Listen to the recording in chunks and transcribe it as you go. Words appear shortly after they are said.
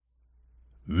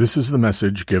This is the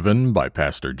message given by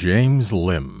Pastor James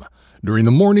Lim during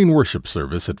the morning worship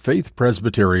service at Faith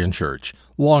Presbyterian Church,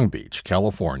 Long Beach,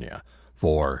 California,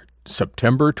 for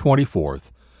September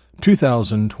 24th,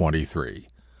 2023.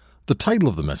 The title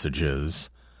of the message is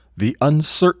The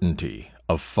Uncertainty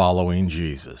of Following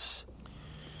Jesus.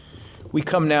 We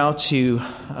come now to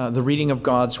the reading of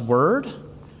God's Word,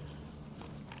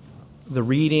 the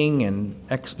reading and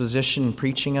exposition and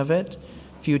preaching of it.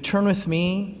 If you turn with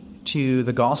me to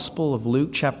the Gospel of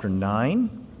Luke chapter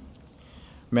 9,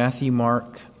 Matthew,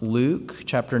 Mark, Luke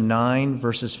chapter 9,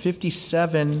 verses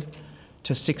 57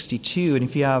 to 62. And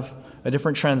if you have a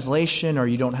different translation or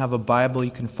you don't have a Bible, you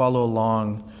can follow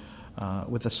along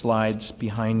with the slides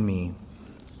behind me.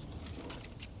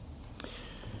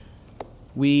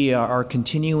 We are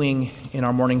continuing in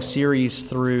our morning series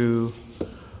through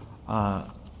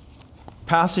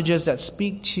passages that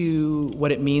speak to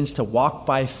what it means to walk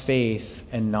by faith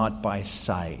and not by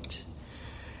sight.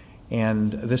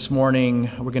 And this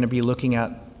morning, we're going to be looking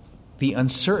at the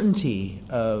uncertainty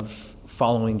of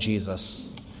following Jesus.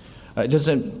 It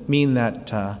doesn't mean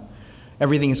that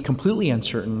everything is completely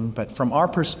uncertain, but from our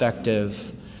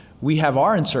perspective, we have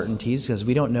our uncertainties because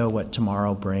we don't know what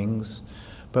tomorrow brings.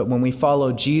 But when we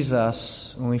follow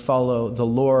Jesus, when we follow the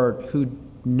Lord who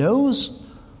knows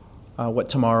what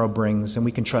tomorrow brings, and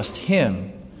we can trust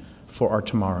Him for our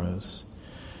tomorrows.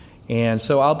 And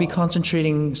so I'll be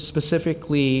concentrating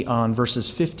specifically on verses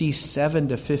 57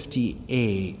 to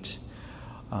 58.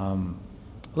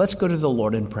 Let's go to the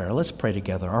Lord in prayer. Let's pray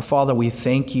together. Our Father, we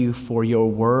thank you for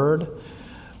your word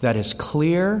that is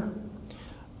clear,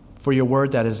 for your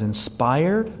word that is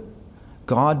inspired,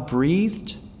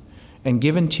 God-breathed, and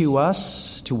given to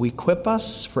us to equip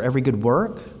us for every good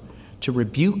work, to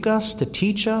rebuke us, to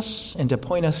teach us, and to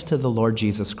point us to the Lord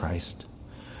Jesus Christ.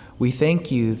 We thank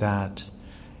you that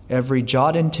every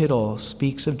jot and tittle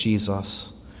speaks of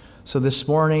Jesus. So this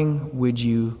morning, would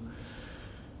you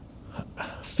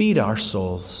feed our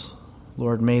souls?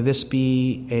 Lord, may this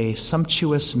be a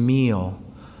sumptuous meal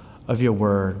of your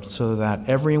word so that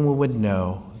everyone would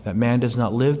know that man does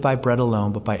not live by bread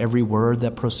alone, but by every word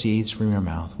that proceeds from your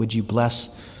mouth. Would you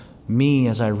bless me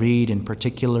as I read and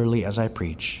particularly as I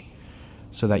preach,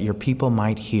 so that your people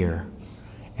might hear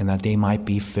and that they might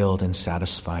be filled and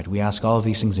satisfied. We ask all of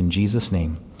these things in Jesus'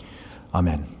 name.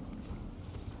 Amen.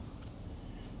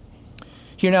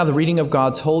 Hear now the reading of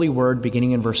God's holy word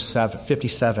beginning in verse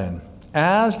 57.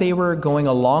 As they were going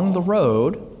along the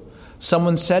road,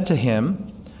 someone said to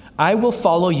him, "I will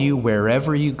follow you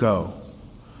wherever you go."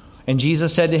 And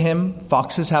Jesus said to him,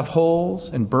 "Foxes have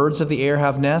holes and birds of the air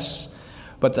have nests,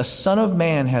 but the Son of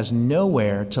Man has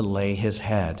nowhere to lay his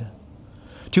head."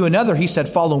 To another he said,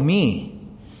 "Follow me."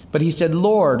 But he said,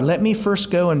 "Lord, let me first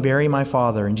go and bury my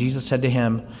father." And Jesus said to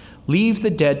him, "Leave the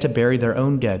dead to bury their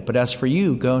own dead, but as for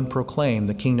you, go and proclaim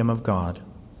the kingdom of God."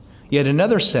 Yet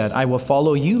another said, "I will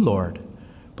follow you, Lord,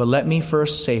 but let me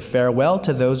first say farewell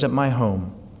to those at my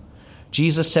home."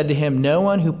 Jesus said to him, "No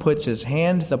one who puts his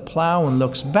hand to the plow and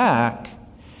looks back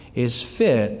is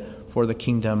fit for the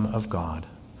kingdom of God."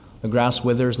 The grass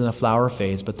withers and the flower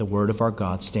fades, but the word of our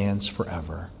God stands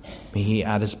forever. May He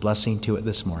add His blessing to it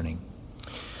this morning.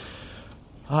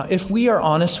 If we are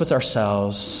honest with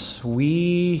ourselves,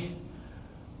 we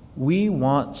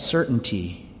want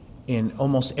certainty in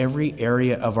almost every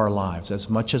area of our lives as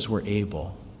much as we're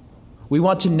able. We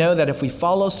want to know that if we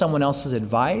follow someone else's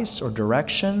advice or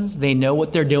directions, they know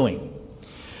what they're doing.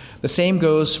 The same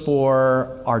goes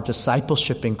for our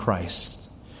discipleship in Christ.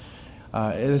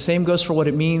 The same goes for what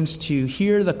it means to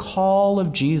hear the call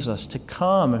of Jesus to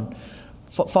come and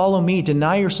follow me,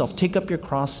 deny yourself, take up your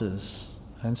crosses.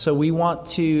 And so we want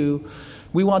to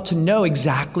know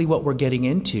exactly what we're getting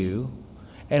into.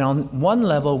 And on one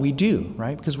level we do,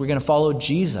 right? Because we're going to follow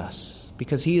Jesus,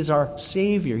 because He is our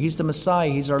Savior, He's the Messiah,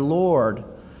 He's our Lord.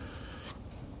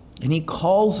 And He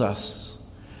calls us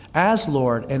as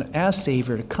Lord and as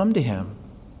Savior to come to Him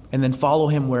and then follow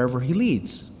Him wherever He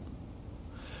leads.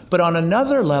 But on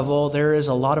another level, there is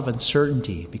a lot of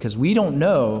uncertainty because we don't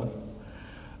know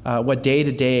what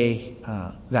day-to-day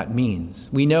that means.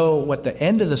 We know what the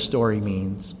end of the story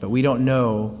means, but we don't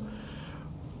know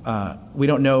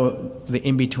the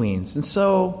in-betweens. And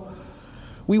so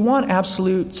we want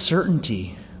absolute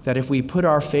certainty that if we put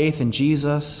our faith in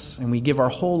Jesus and we give our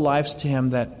whole lives to Him,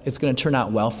 that it's going to turn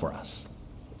out well for us.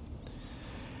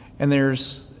 And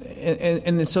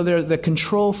so the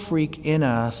control freak in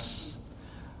us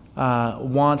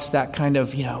wants that kind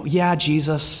of, yeah,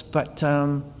 Jesus, but,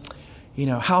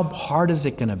 how hard is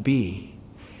it going to be?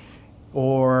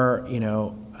 Or,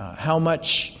 how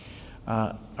much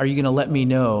are you going to let me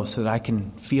know so that I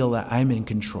can feel that I'm in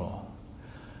control?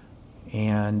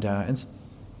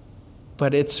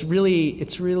 But it's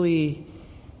really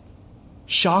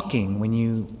shocking when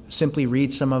you simply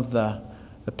read some of the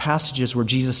passages where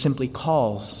Jesus simply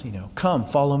calls, come,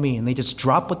 follow me, and they just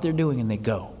drop what they're doing and they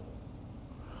go.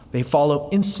 They follow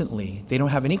instantly. They don't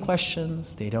have any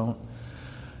questions. They don't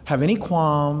have any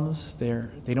qualms.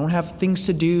 They don't have things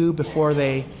to do before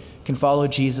they can follow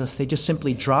Jesus. They just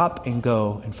simply drop and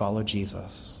go and follow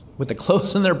Jesus with the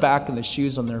clothes on their back and the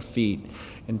shoes on their feet.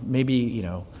 And maybe,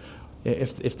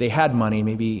 if they had money,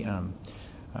 maybe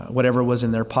whatever was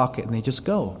in their pocket, and they just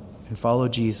go and follow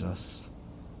Jesus.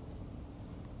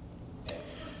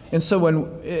 And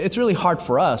so it's really hard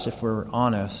for us, if we're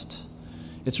honest,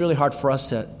 it's really hard for us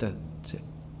to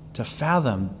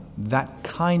fathom that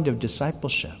kind of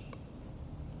discipleship.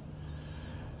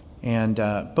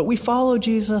 But we follow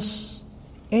Jesus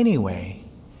anyway.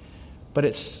 But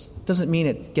it doesn't mean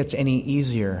it gets any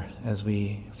easier as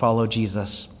we follow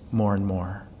Jesus more and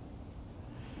more.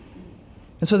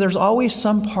 And so there's always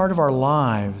some part of our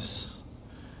lives,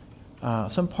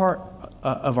 some part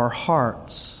of our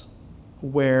hearts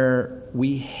where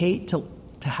we hate to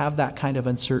have that kind of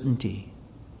uncertainty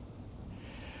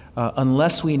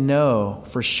unless we know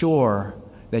for sure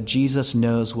that Jesus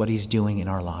knows what he's doing in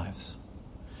our lives.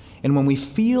 And when we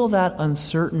feel that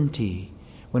uncertainty,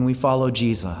 when we follow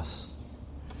Jesus,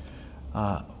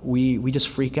 we just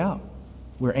freak out.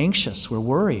 We're anxious, we're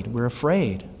worried, we're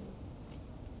afraid.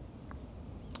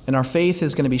 And our faith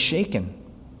is going to be shaken.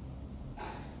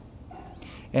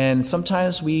 And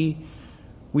sometimes we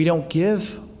don't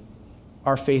give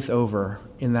our faith over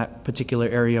in that particular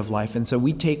area of life. And so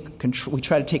we try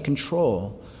to take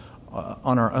control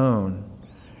on our own.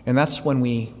 And that's when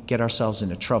we get ourselves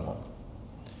into trouble.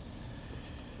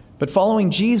 But following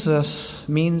Jesus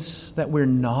means that we're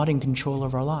not in control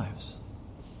of our lives.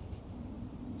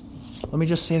 Let me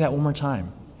just say that one more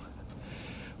time.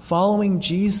 Following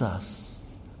Jesus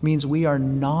means we are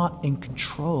not in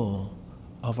control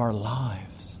of our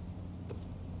lives.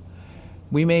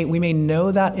 We may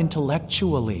know that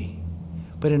intellectually,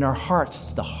 but in our hearts,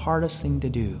 it's the hardest thing to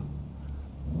do.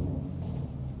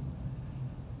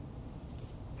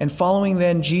 And following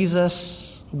then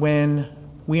Jesus when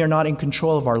we are not in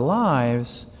control of our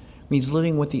lives means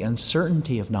living with the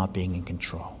uncertainty of not being in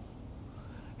control.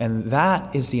 And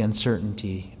that is the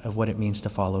uncertainty of what it means to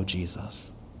follow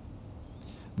Jesus.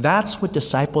 That's what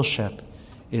discipleship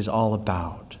is all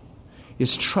about,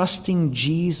 is trusting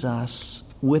Jesus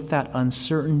with that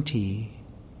uncertainty,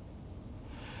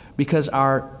 because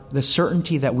the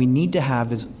certainty that we need to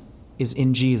have is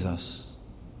in Jesus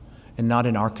and not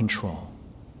in our control.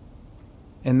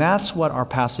 And that's what our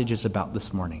passage is about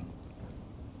this morning.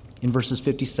 In verses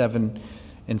 57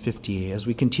 and 58, as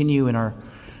we continue in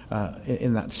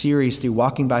that series through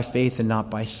walking by faith and not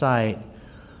by sight,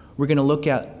 we're going to look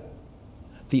at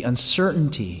the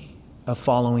uncertainty of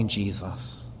following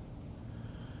Jesus.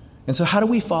 And so how do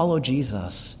we follow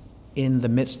Jesus in the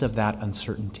midst of that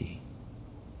uncertainty?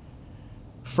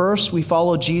 First, we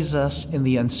follow Jesus in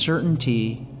the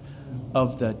uncertainty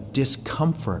of the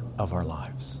discomfort of our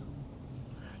lives.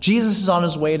 Jesus is on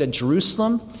his way to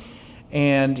Jerusalem,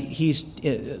 and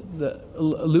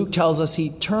Luke tells us he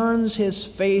turns his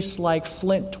face like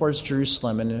flint towards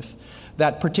Jerusalem. And if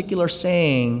that particular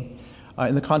saying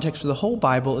in the context of the whole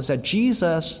Bible is that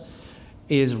Jesus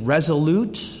is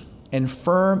resolute and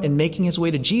firm in making his way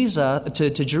to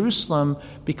Jerusalem,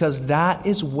 because that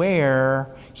is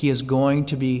where he is going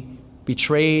to be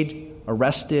betrayed,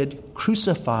 arrested,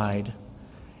 crucified,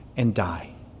 and die.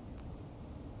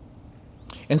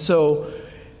 And so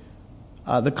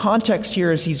the context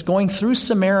here is he's going through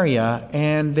Samaria,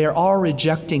 and they're all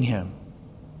rejecting him.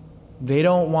 They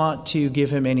don't want to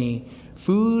give him any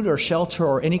food or shelter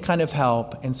or any kind of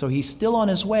help. And so he's still on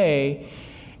his way.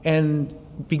 And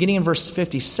beginning in verse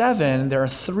 57, there are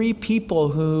three people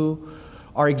who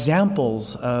are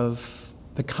examples of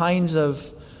the kinds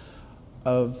of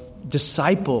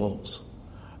disciples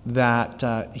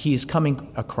that he's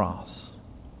coming across.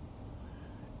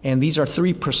 And these are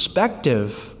three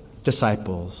prospective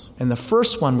disciples. And the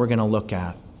first one we're going to look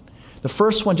at, the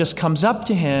first one just comes up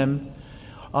to him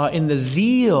in the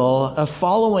zeal of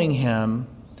following him.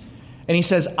 And he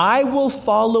says, "I will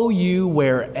follow you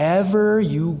wherever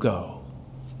you go."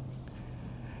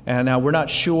 And now we're not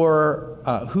sure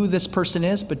who this person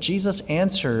is, but Jesus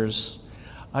answers.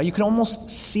 You can almost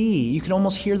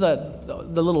hear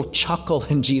the little chuckle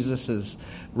in Jesus'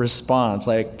 response.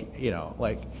 Like,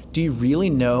 do you really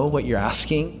know what you're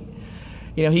asking?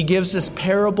 He gives this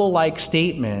parable-like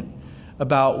statement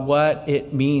about what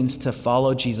it means to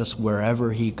follow Jesus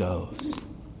wherever he goes.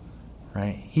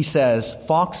 Right? He says,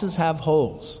 "Foxes have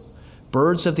holes,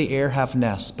 Birds of the air have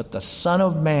nests, but the Son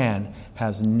of Man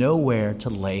has nowhere to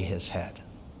lay his head.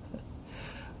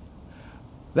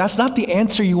 That's not the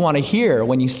answer you want to hear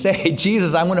when you say,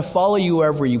 Jesus, I'm going to follow you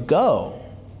wherever you go.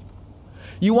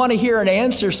 You want to hear an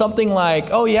answer, something like,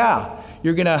 oh yeah,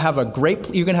 you're going to have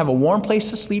a warm place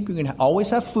to sleep. You're going to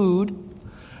always have food.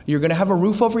 You're going to have a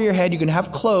roof over your head. You're going to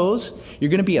have clothes.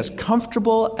 You're going to be as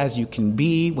comfortable as you can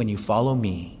be when you follow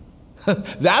me.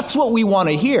 That's what we want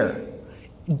to hear.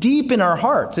 Deep in our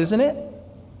hearts, isn't it?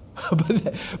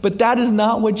 But that is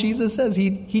not what Jesus says.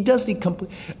 He does the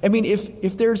complete. I mean,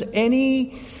 if there's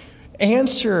any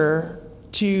answer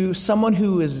to someone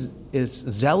who is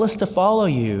zealous to follow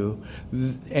you,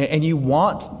 and you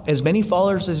want as many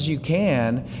followers as you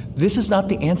can, this is not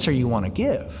the answer you want to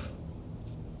give.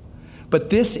 But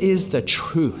this is the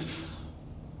truth.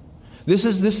 This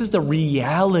is the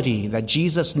reality that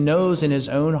Jesus knows in his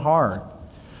own heart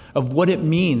of what it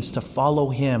means to follow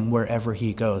him wherever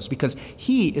he goes, because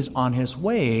he is on his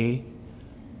way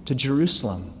to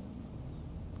Jerusalem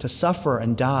to suffer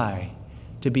and die,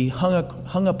 to be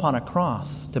hung upon a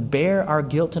cross, to bear our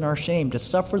guilt and our shame, to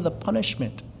suffer the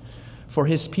punishment for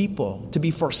his people, to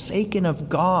be forsaken of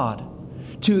God,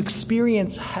 to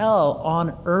experience hell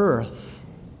on earth,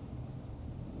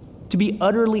 to be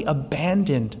utterly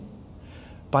abandoned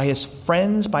by his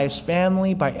friends, by his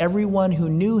family, by everyone who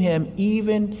knew him,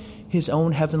 even his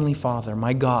own heavenly Father.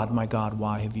 My God,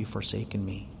 why have you forsaken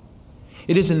me?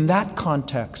 It is in that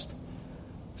context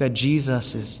that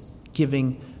Jesus is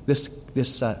giving this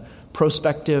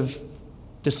prospective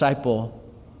disciple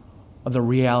of the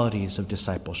realities of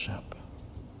discipleship.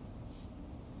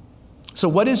 So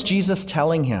what is Jesus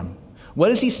telling him?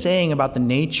 What is he saying about the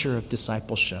nature of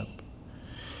discipleship?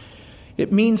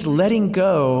 It means letting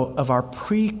go of our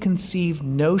preconceived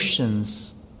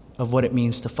notions of what it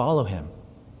means to follow him.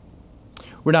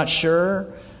 We're not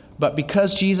sure, but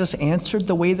because Jesus answered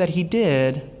the way that he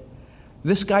did,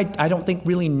 this guy, I don't think,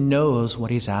 really knows what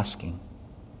he's asking.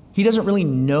 He doesn't really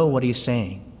know what he's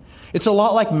saying. It's a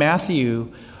lot like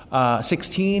Matthew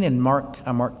 16 and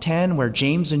Mark 10, where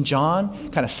James and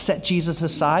John kind of set Jesus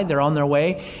aside. They're on their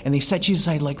way, and they set Jesus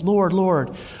aside like, Lord,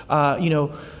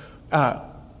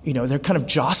 they're kind of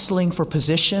jostling for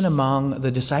position among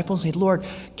the disciples. They say, Lord,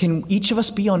 can each of us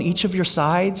be on each of your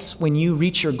sides when you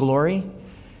reach your glory?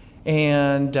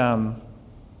 And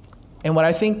what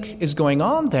I think is going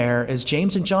on there is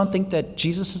James and John think that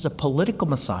Jesus is a political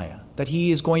Messiah, that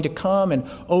he is going to come and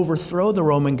overthrow the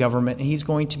Roman government, and he's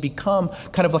going to become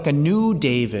kind of like a new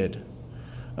David,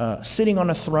 sitting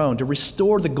on a throne to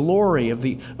restore the glory of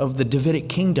the Davidic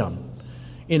kingdom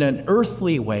in an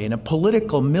earthly way, in a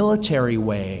political, military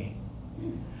way.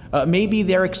 Maybe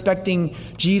they're expecting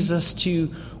Jesus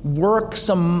to work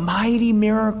some mighty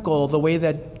miracle the way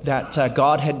that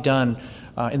God had done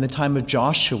in the time of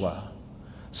Joshua,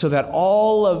 so that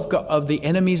all of the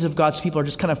enemies of God's people are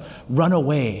just kind of run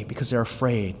away because they're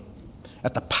afraid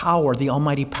at the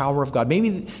almighty power of God. Maybe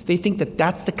they think that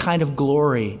that's the kind of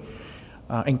glory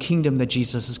and kingdom that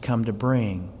Jesus has come to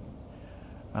bring.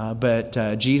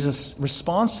 But Jesus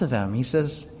responds to them. He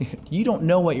says, you don't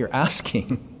know what you're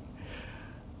asking.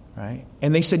 Right?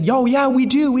 And they said, oh, yeah, we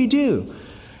do.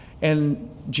 And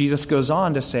Jesus goes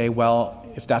on to say, well,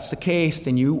 if that's the case,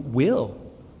 then you will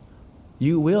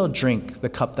drink the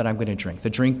cup that I'm going to drink,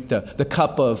 the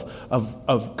cup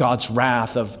of God's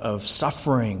wrath, of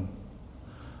suffering,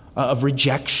 of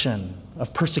rejection,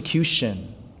 of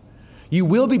persecution. You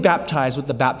will be baptized with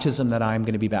the baptism that I'm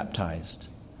going to be baptized.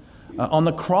 On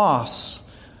the cross,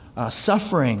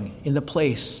 suffering in the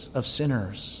place of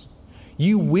sinners.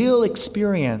 You will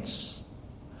experience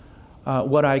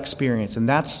what I experience, and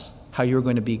that's how you're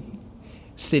going to be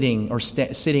sitting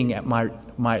at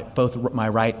both my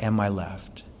right and my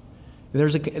left.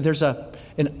 There's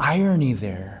an irony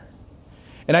there,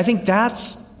 and I think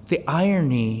that's the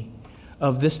irony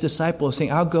of this disciple,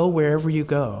 saying, "I'll go wherever you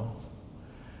go."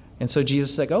 And so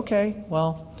Jesus is like, "Okay,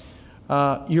 well,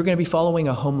 you're going to be following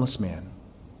a homeless man."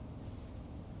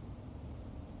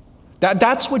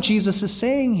 That's what Jesus is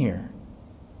saying here.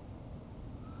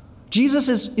 Jesus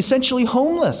is essentially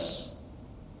homeless.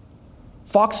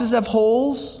 Foxes have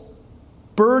holes,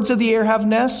 birds of the air have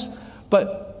nests,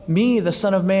 but me, the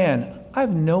Son of Man, I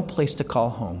have no place to call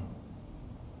home.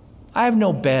 I have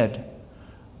no bed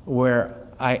where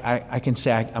I can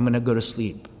say I'm going to go to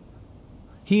sleep.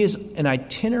 He is an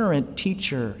itinerant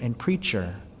teacher and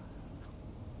preacher.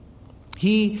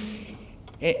 He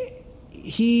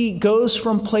goes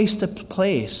from place to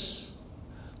place,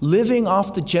 living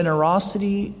off the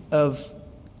generosity of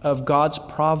God's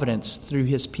providence through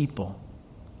his people.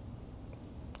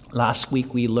 Last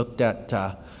week we looked at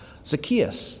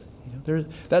Zacchaeus.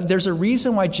 There's a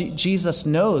reason why Jesus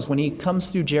knows when he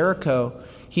comes through Jericho,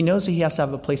 he knows that he has to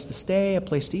have a place to stay, a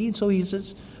place to eat. So he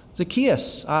says,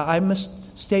 Zacchaeus, I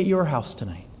must stay at your house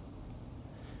tonight.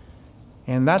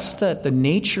 And that's the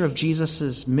nature of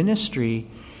Jesus' ministry.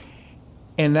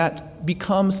 And that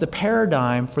becomes the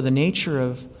paradigm for the nature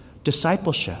of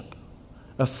discipleship,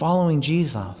 of following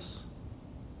Jesus.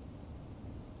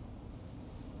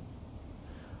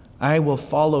 I will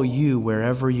follow you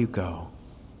wherever you go.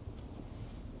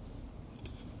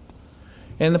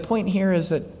 And the point here is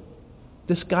that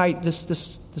this guy,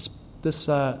 this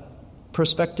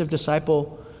prospective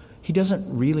disciple, he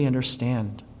doesn't really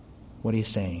understand what he's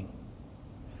saying.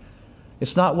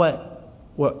 It's not what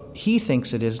he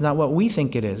thinks it is, not what we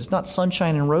think it is. It's not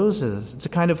sunshine and roses. It's a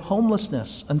kind of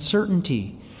homelessness,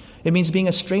 uncertainty. It means being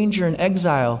a stranger in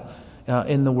exile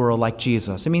in the world like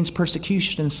Jesus. It means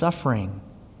persecution and suffering.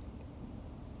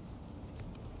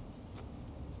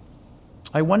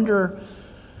 I wonder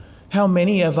how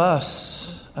many of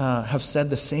us have said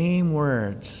the same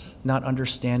words, not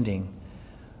understanding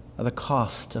the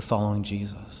cost of following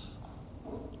Jesus.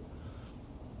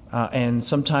 And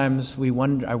sometimes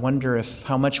I wonder if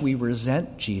how much we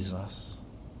resent Jesus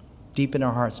deep in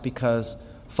our hearts, because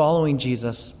following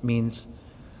Jesus means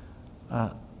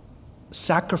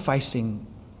sacrificing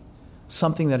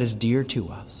something that is dear to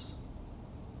us.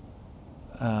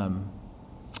 I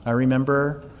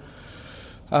remember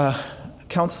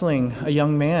counseling a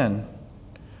young man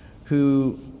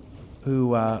who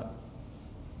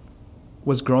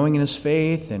was growing in his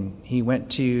faith, and he went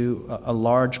to a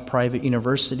large private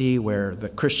university where the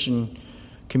Christian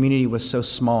community was so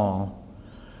small,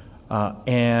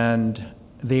 and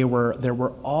there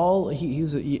were all he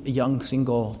was a young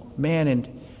single man,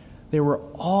 and there were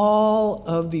all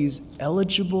of these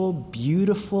eligible,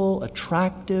 beautiful,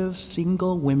 attractive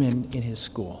single women in his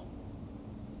school.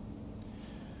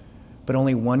 But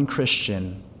only one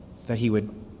Christian that he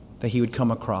would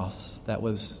come across that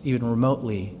was even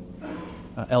remotely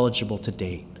eligible to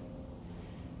date,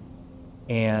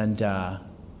 and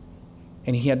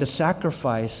he had to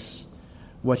sacrifice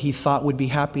what he thought would be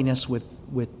happiness with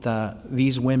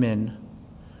these women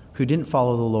who didn't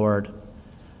follow the Lord,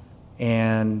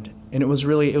 and it was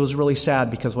really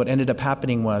sad, because what ended up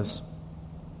happening was,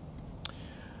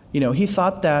 he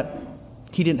thought that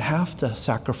he didn't have to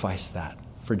sacrifice that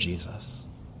for Jesus.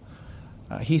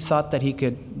 He thought that he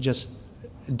could just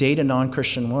date a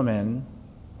non-Christian woman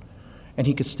and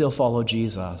he could still follow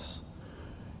Jesus.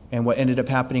 And what ended up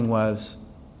happening was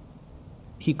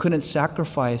he couldn't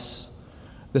sacrifice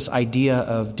this idea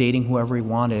of dating whoever he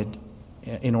wanted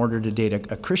in order to date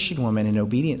a Christian woman in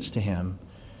obedience to him.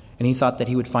 And he thought that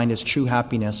he would find his true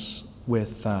happiness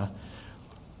with the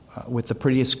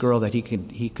prettiest girl that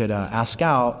he could ask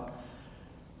out.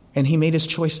 And he made his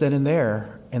choice then and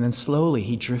there, and then slowly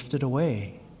he drifted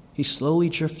away. He slowly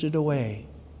drifted away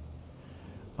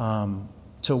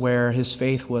to where his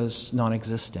faith was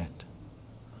non-existent.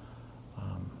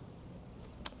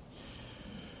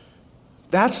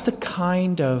 That's the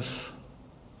kind of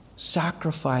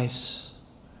sacrifice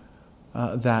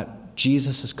that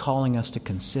Jesus is calling us to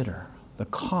consider, the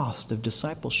cost of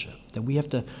discipleship, that we have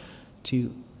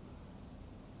to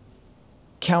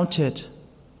count it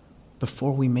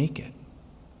before we make it.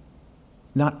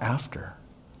 Not after,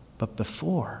 but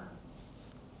before.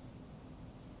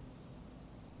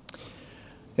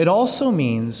 It also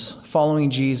means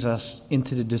following Jesus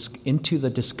into the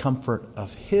discomfort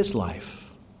of his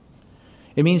life.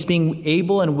 It means being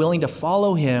able and willing to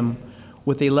follow him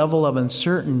with a level of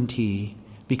uncertainty,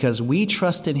 because we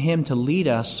trust in him to lead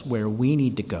us where we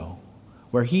need to go,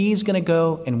 where he's going to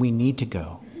go and we need to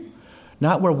go,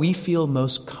 not where we feel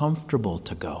most comfortable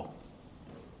to go.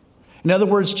 In other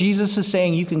words, Jesus is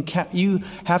saying you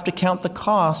have to count the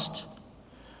cost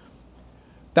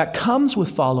that comes with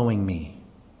following me.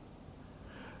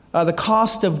 The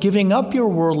cost of giving up your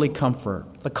worldly comfort.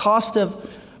 The cost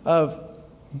of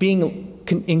being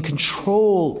in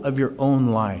control of your own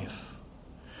life.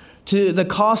 To the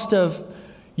cost of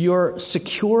your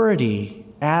security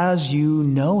as you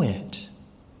know it.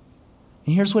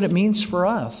 And here's what it means for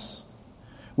us.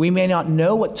 We may not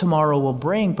know what tomorrow will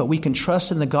bring, but we can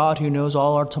trust in the God who knows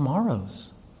all our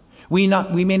tomorrows. We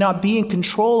may not be in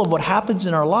control of what happens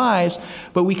in our lives,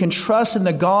 but we can trust in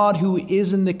the God who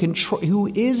is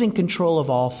in control of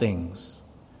all things,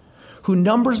 who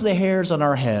numbers the hairs on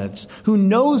our heads, who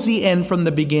knows the end from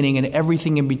the beginning and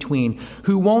everything in between,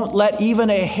 who won't let even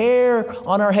a hair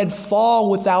on our head fall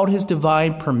without his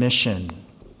divine permission.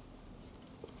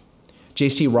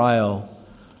 J.C. Ryle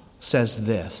says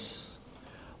this: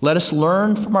 Let us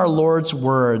learn from our Lord's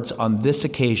words on this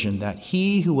occasion that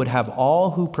he who would have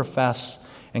all who profess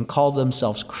and call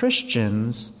themselves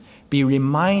Christians be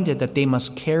reminded that they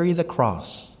must carry the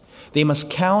cross. They must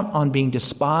count on being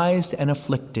despised and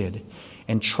afflicted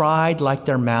and tried like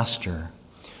their master.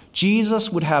 Jesus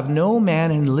would have no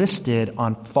man enlisted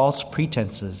on false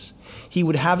pretenses. He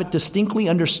would have it distinctly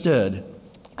understood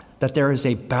that there is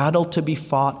a battle to be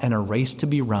fought and a race to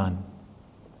be run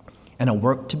and a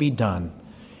work to be done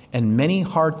and many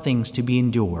hard things to be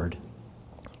endured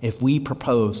if we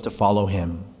propose to follow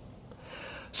him.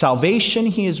 Salvation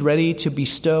he is ready to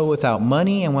bestow without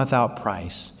money and without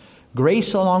price.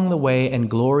 Grace along the way and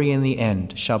glory in the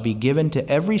end shall be given to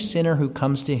every sinner who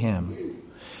comes to him.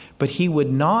 But he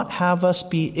would not have us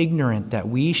be ignorant that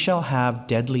we shall have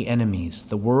deadly enemies,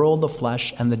 the world, the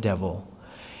flesh, and the devil,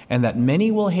 and that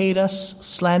many will hate us,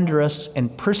 slander us,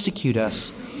 and persecute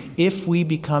us if we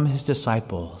become his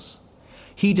disciples.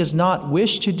 He does not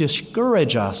wish to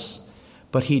discourage us,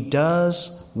 but he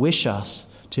does wish us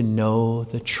to know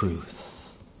the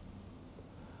truth.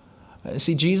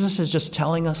 See, Jesus is just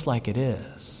telling us like it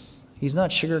is. He's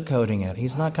not sugarcoating it.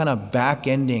 He's not kind of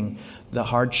back-ending the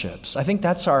hardships. I think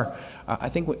that's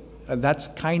that's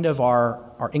kind of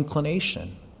our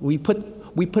inclination. We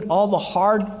put all the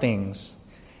hard things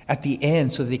at the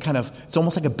end so that it's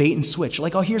almost like a bait and switch.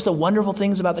 Like, oh, here's the wonderful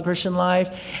things about the Christian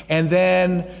life, and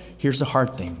then here's the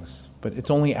hard things. But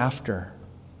it's only after,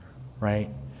 right?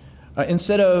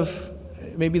 Instead of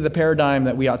maybe the paradigm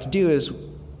that we ought to do is,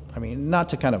 not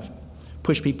to kind of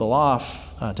push people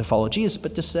off to follow Jesus,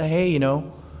 but to say, hey,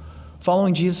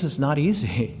 following Jesus is not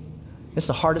easy. It's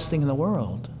the hardest thing in the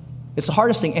world. It's the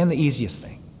hardest thing and the easiest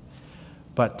thing.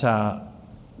 But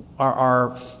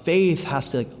our faith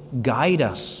has to guide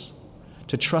us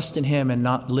to trust in him and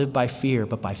not live by fear,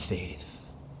 but by faith.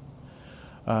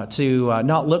 To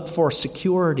not look for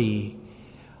security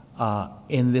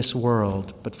in this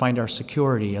world, but find our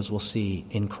security, as we'll see,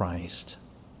 in Christ.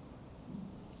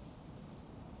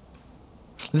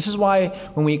 This is why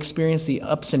when we experience the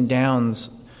ups and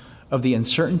downs of the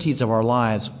uncertainties of our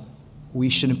lives, we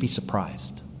shouldn't be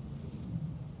surprised.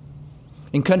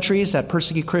 In countries that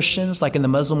persecute Christians, like in the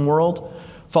Muslim world,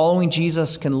 following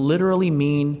Jesus can literally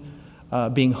mean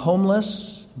being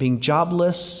homeless, being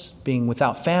jobless, being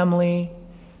without family,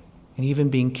 and even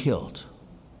being killed.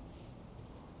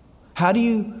 How do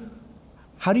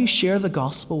you share the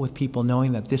gospel with people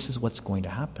knowing that this is what's going to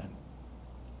happen?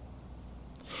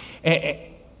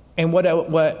 And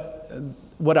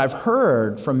what I've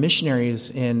heard from missionaries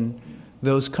in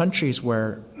those countries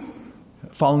where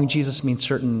following Jesus means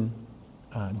certain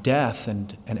death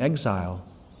and exile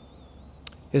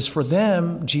is, for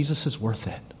them, Jesus is worth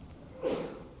it.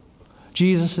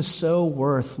 Jesus is so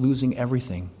worth losing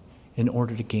everything in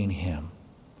order to gain him.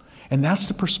 And that's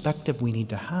the perspective we need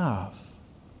to have.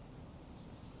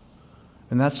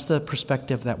 And that's the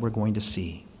perspective that we're going to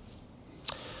see.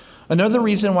 Another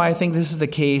reason why I think this is the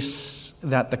case,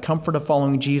 that the comfort of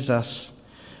following Jesus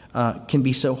can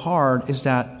be so hard, is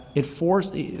that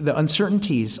the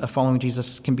uncertainties of following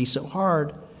Jesus can be so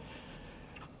hard,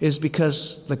 is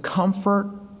because the comfort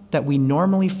that we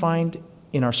normally find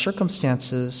in our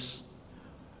circumstances,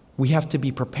 we have to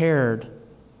be prepared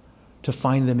to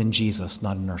find them in Jesus,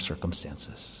 not in our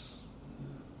circumstances.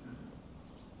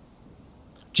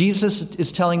 Jesus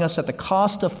is telling us that the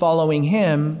cost of following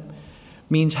him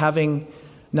means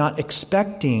not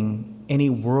expecting any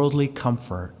worldly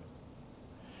comfort.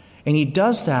 And he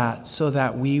does that so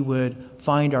that we would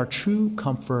find our true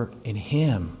comfort in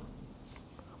him.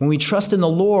 When we trust in the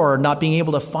Lord, not being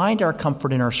able to find our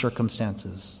comfort in our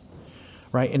circumstances,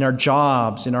 right? In our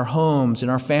jobs, in our homes, in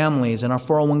our families, in our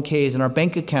 401ks, in our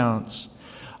bank accounts,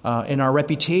 in our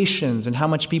reputations, and how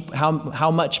much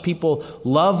people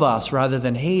love us rather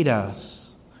than hate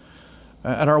us,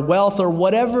 at our wealth, or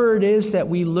whatever it is that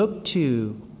we look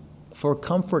to for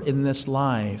comfort in this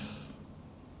life.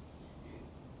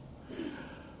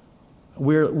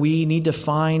 We need to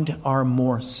find our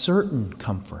more certain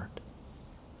comfort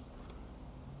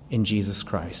in Jesus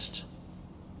Christ,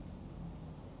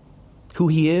 who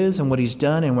he is and what he's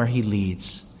done and where he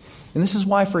leads. And this is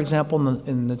why, for example,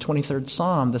 in the 23rd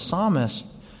Psalm, the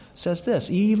psalmist says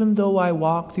this: even though I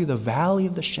walk through the valley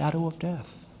of the shadow of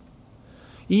death,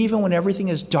 even when everything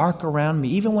is dark around me,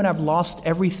 even when I've lost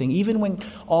everything, even when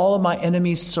all of my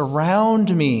enemies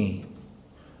surround me,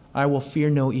 I will fear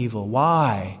no evil.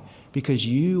 Why? Because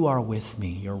you are with me.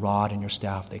 Your rod and your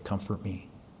staff, they comfort me.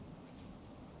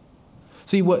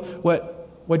 See,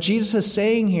 what Jesus is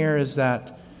saying here is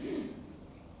that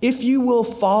If you will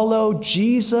follow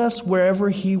Jesus wherever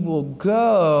he will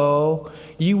go,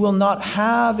 you will not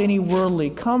have any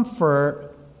worldly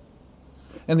comfort.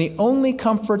 And the only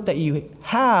comfort that you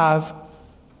have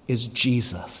is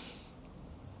Jesus.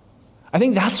 I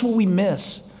think that's what we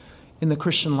miss in the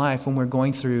Christian life when we're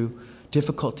going through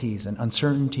difficulties and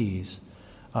uncertainties,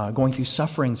 going through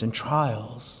sufferings and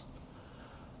trials,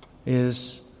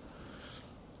 is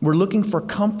we're looking for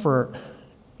comfort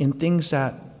in things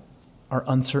that are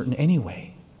uncertain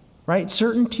anyway, right?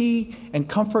 Certainty and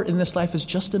comfort in this life is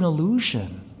just an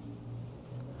illusion.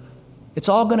 It's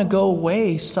all going to go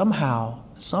away somehow,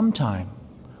 sometime.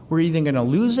 We're either going to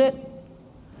lose it,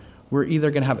 we're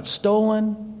either going to have it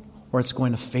stolen, or it's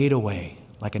going to fade away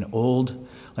like an old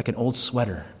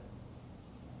sweater.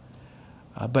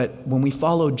 But when we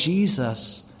follow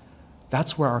Jesus,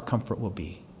 that's where our comfort will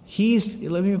be.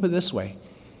 Let me put it this way.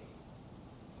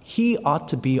 He ought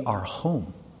to be our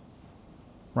home,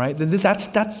 right?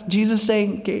 That's Jesus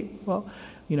saying, okay, well,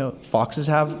 foxes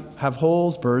have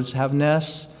holes, birds have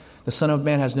nests. The Son of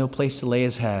Man has no place to lay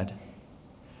his head.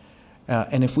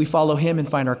 And if we follow him and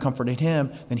find our comfort in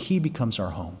him, then he becomes our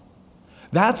home.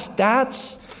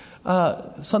 That's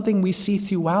something we see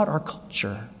throughout our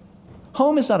culture.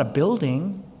 Home is not a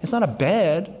building. It's not a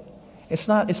bed. It's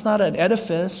not an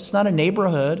edifice. It's not a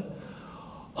neighborhood.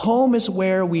 Home is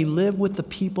where we live with the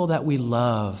people that we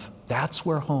love. That's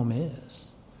where home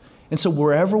is. And so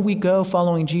wherever we go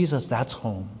following Jesus, that's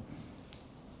home.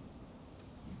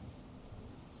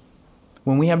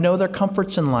 When we have no other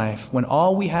comforts in life, when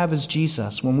all we have is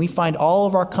Jesus, when we find all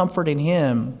of our comfort in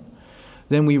him,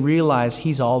 then we realize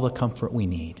he's all the comfort we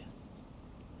need.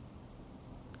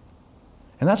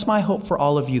 And that's my hope for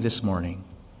all of you this morning.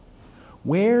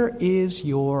 Where is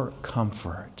your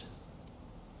comfort?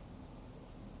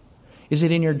 Is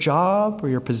it in your job or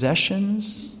your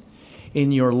possessions,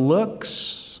 in your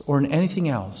looks, or in anything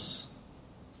else?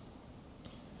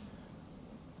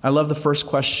 I love the first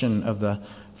question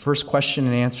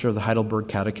and answer of the Heidelberg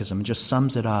Catechism. It just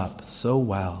sums it up so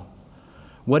well.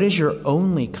 What is your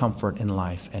only comfort in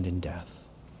life and in death?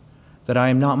 That I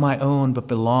am not my own, but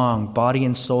belong, body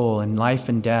and soul, in life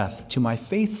and death, to my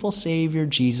faithful Savior,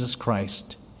 Jesus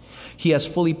Christ. He has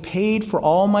fully paid for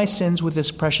all my sins with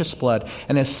his precious blood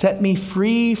and has set me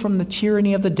free from the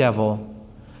tyranny of the devil.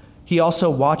 He also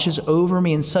watches over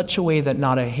me in such a way that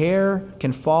not a hair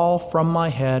can fall from my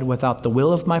head without the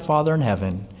will of my Father in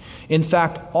heaven. In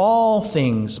fact, all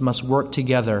things must work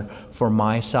together for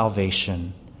my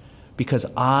salvation, because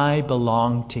I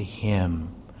belong to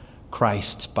him.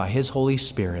 Christ, by his Holy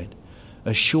Spirit,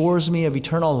 assures me of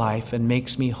eternal life and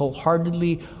makes me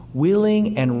wholeheartedly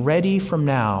willing and ready from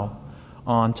now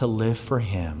on to live for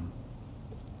him.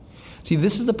 See,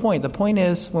 this is the point. The point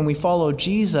is, when we follow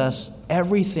Jesus,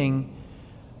 everything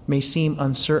may seem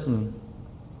uncertain.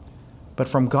 But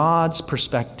from God's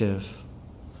perspective,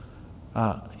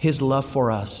 his love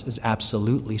for us is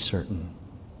absolutely certain.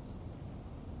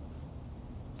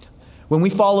 When we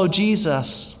follow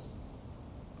Jesus,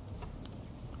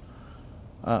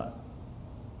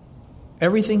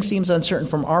 everything seems uncertain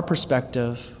from our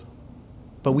perspective,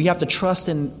 but we have to trust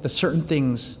in the certain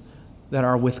things that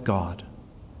are with God.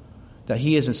 That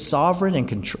he is sovereign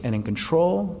and in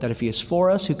control, that if he is for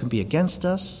us, who can be against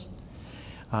us?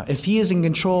 If he is in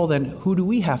control, then who do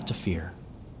we have to fear?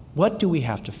 What do we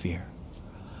have to fear?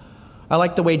 I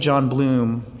like the way John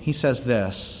Bloom, he says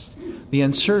this: the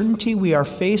uncertainty we are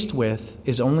faced with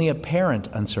is only apparent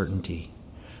uncertainty.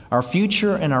 Our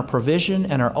future and our provision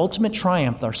and our ultimate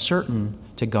triumph are certain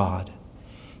to God.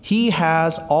 He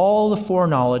has all the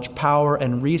foreknowledge, power,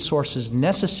 and resources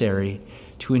necessary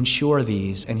to ensure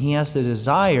these, and he has the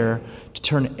desire to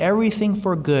turn everything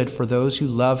for good for those who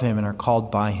love him and are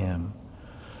called by him.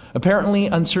 Apparently,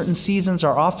 uncertain seasons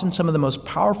are often some of the most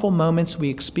powerful moments we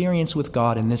experience with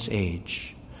God in this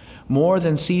age. More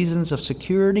than seasons of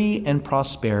security and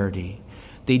prosperity,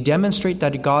 they demonstrate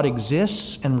that God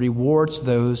exists and rewards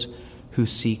those who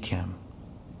seek him.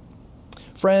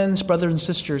 Friends, brothers and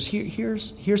sisters,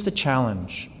 here's the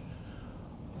challenge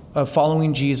of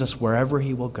following Jesus wherever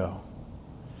he will go.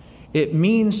 It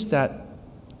means that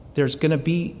there's going to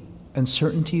be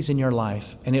uncertainties in your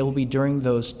life, and it will be during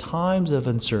those times of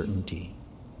uncertainty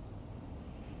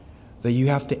that you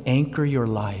have to anchor your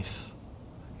life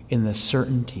in the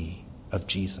certainty of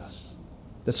Jesus,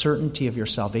 the certainty of your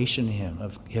salvation in him,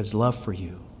 of his love for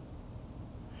you.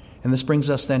 And this brings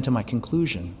us then to my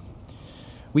conclusion.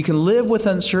 We can live with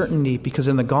uncertainty because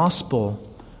in the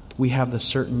gospel we have the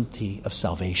certainty of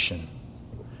salvation.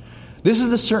 This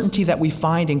is the certainty that we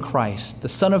find in Christ, the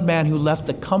Son of Man who left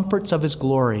the comforts of his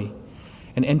glory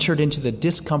and entered into the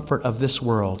discomfort of this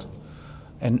world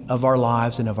and of our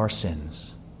lives and of our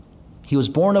sins. He was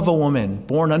born of a woman,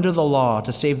 born under the law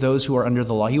to save those who are under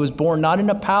the law. He was born not in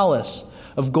a palace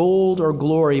of gold or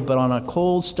glory, but on a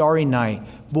cold, starry night,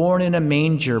 born in a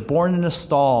manger, born in a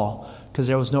stall, because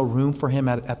there was no room for him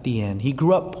at the inn. He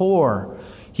grew up poor.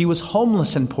 He was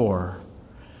homeless and poor.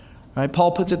 Right?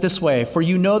 Paul puts it this way, "For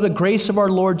you know the grace of our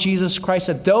Lord Jesus Christ,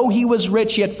 that though he was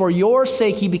rich, yet for your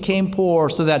sake he became poor,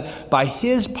 so that by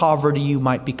his poverty you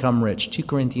might become rich." 2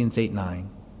 Corinthians 8:9.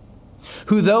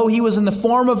 "Who though he was in the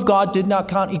form of God, did not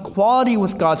count equality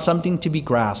with God something to be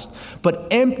grasped, but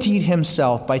emptied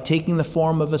himself by taking the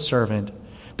form of a servant.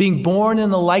 Being born in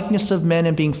the likeness of men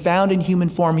and being found in human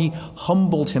form, he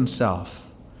humbled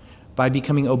himself by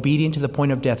becoming obedient to the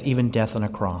point of death, even death on a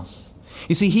cross."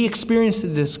 You see, he experienced the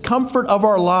discomfort of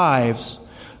our lives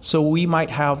so we might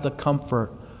have the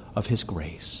comfort of his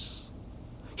grace.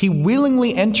 He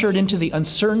willingly entered into the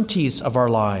uncertainties of our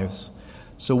lives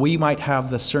so we might have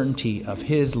the certainty of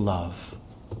his love.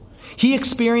 He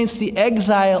experienced the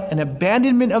exile and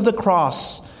abandonment of the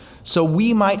cross so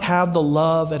we might have the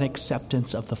love and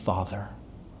acceptance of the Father.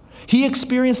 He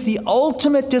experienced the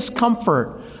ultimate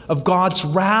discomfort of God's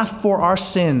wrath for our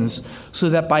sins so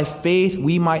that by faith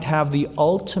we might have the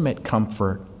ultimate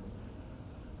comfort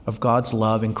of God's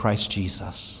love in Christ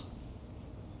Jesus.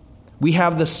 We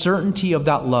have the certainty of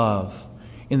that love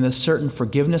in the certain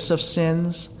forgiveness of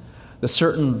sins, the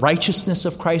certain righteousness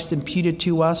of Christ imputed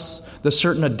to us, the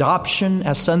certain adoption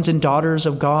as sons and daughters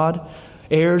of God,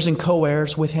 heirs and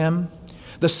co-heirs with him,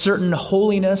 the certain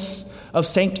holiness of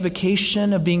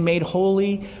sanctification, of being made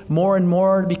holy more and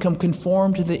more to become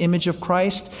conformed to the image of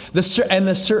Christ, and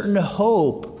the certain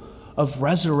hope of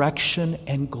resurrection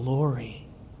and glory.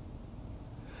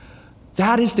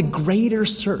 That is the greater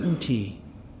certainty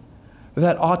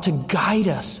that ought to guide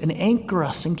us and anchor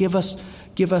us and give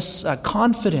us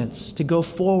confidence to go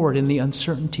forward in the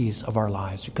uncertainties of our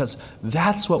lives, because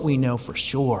that's what we know for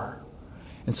sure.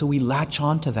 And so we latch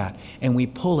onto that and we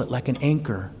pull it like an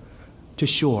anchor to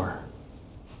shore.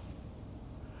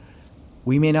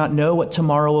 We may not know what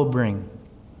tomorrow will bring.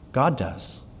 God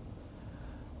does.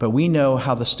 But we know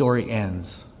how the story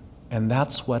ends, and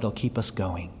that's what'll keep us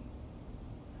going.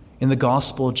 In the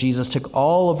gospel, Jesus took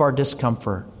all of our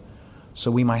discomfort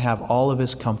so we might have all of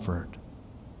his comfort.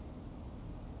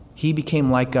 He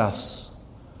became like us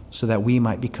so that we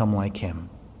might become like him.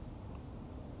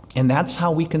 And that's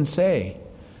how we can say,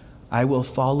 "I will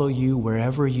follow you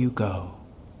wherever you go."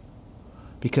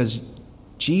 Because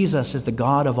Jesus is the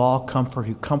God of all comfort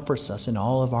who comforts us in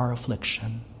all of our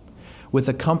affliction. With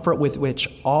the comfort with which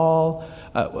all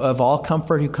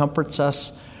comfort who comforts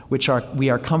us, we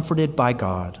are comforted by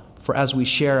God. For as we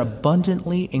share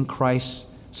abundantly in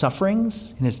Christ's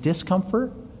sufferings, in his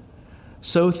discomfort,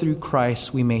 so through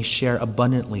Christ we may share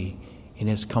abundantly in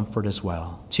his comfort as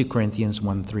well. 2 Corinthians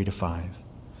 1, 3-5.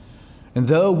 And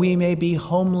though we may be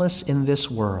homeless in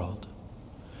this world,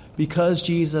 because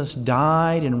Jesus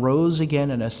died and rose again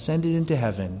and ascended into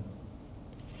heaven,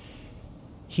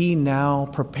 he now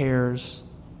prepares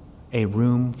a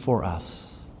room for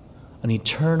us, an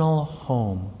eternal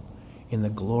home in the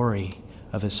glory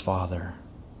of his Father.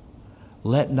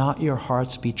 Let not your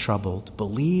hearts be troubled.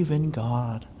 Believe in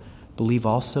God. Believe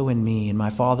also in me. In my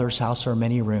Father's house are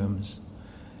many rooms.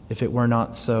 If it were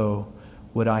not so,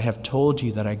 would I have told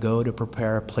you that I go to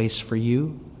prepare a place for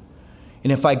you?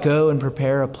 And if I go and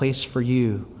prepare a place for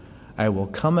you, I will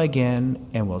come again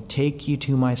and will take you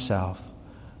to myself,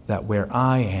 that where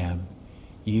I am,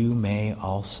 you may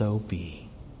also be.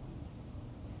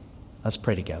 Let's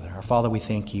pray together. Our Father, we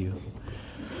thank you.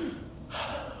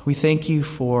 We thank you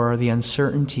for the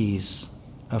uncertainties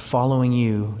of following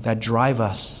you that drive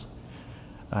us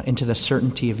into the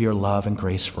certainty of your love and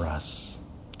grace for us.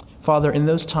 Father, in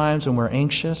those times when we're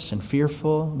anxious and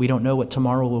fearful, we don't know what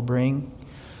tomorrow will bring,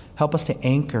 help us to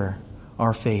anchor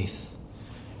our faith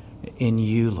in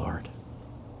you, Lord.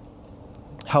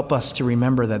 Help us to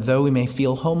remember that though we may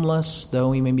feel homeless, though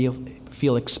we may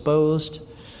feel exposed,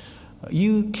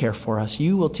 you care for us.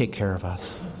 You will take care of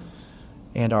us.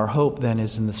 And our hope then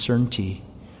is in the certainty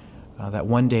that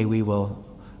one day we will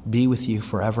be with you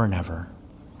forever and ever.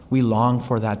 We long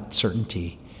for that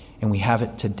certainty, and we have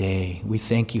it today. We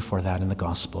thank you for that in the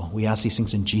gospel. We ask these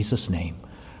things in Jesus' name.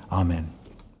 Amen.